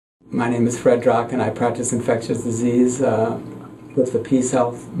My name is Fred Drach, and I practice infectious disease with the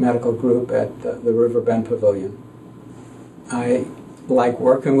PeaceHealth medical group at the RiverBend Pavilion. I like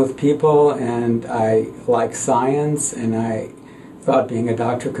working with people, and I like science, and I thought being a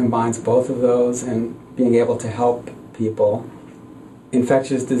doctor combines both of those and being able to help people.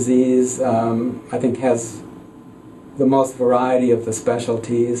 Infectious disease, I think, has the most variety of the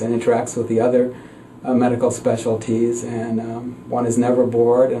specialties and interacts with the other medical specialties, and one is never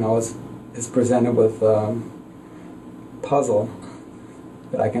bored and always is presented with a puzzle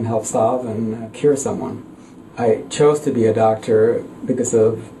that I can help solve and cure someone. I chose to be a doctor because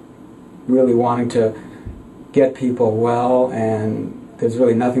of really wanting to get people well, and there's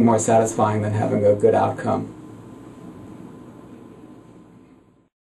really nothing more satisfying than having a good outcome.